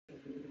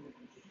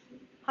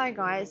Hi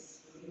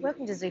guys,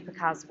 welcome to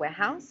Supercars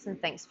Warehouse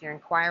and thanks for your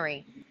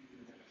inquiry.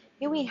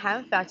 Here we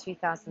have our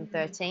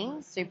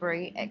 2013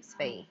 Subaru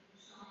XV.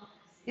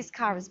 This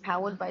car is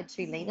powered by a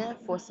 2-litre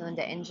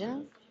 4-cylinder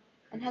engine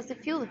and has a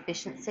fuel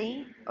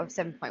efficiency of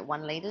 7.1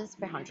 litres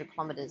per 100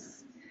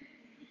 kilometres.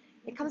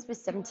 It comes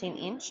with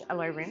 17-inch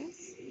alloy rims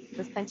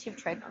with plenty of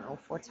tread on all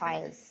 4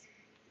 tyres.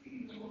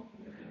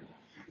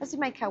 As we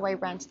make our way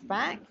round to the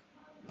back,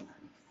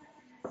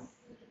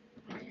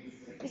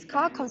 this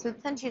car comes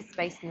with plenty of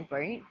space in the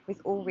boot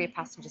with all rear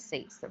passenger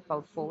seats that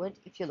fold forward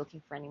if you're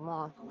looking for any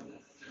more.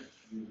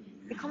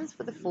 It comes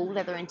with a full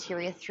leather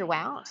interior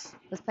throughout,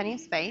 with plenty of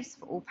space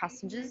for all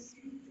passengers,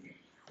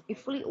 a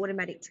fully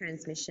automatic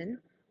transmission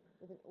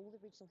with an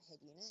all-original head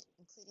unit,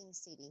 including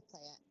CD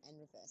player and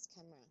reverse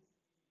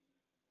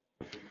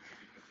camera.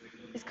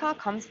 This car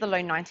comes with a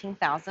low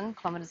 19,000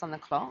 kilometres on the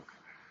clock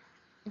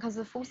and comes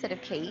with a full set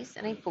of keys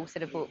and a full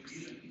set of books.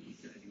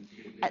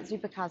 At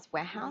Supercars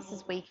Warehouse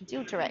is where you can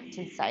deal direct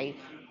and save.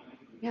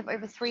 We have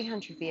over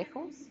 300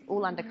 vehicles,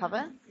 all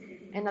undercover,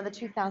 and another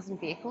 2,000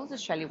 vehicles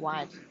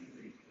Australia-wide.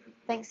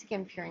 Thanks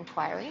again for your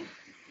inquiry,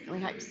 and we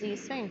hope to see you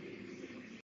soon.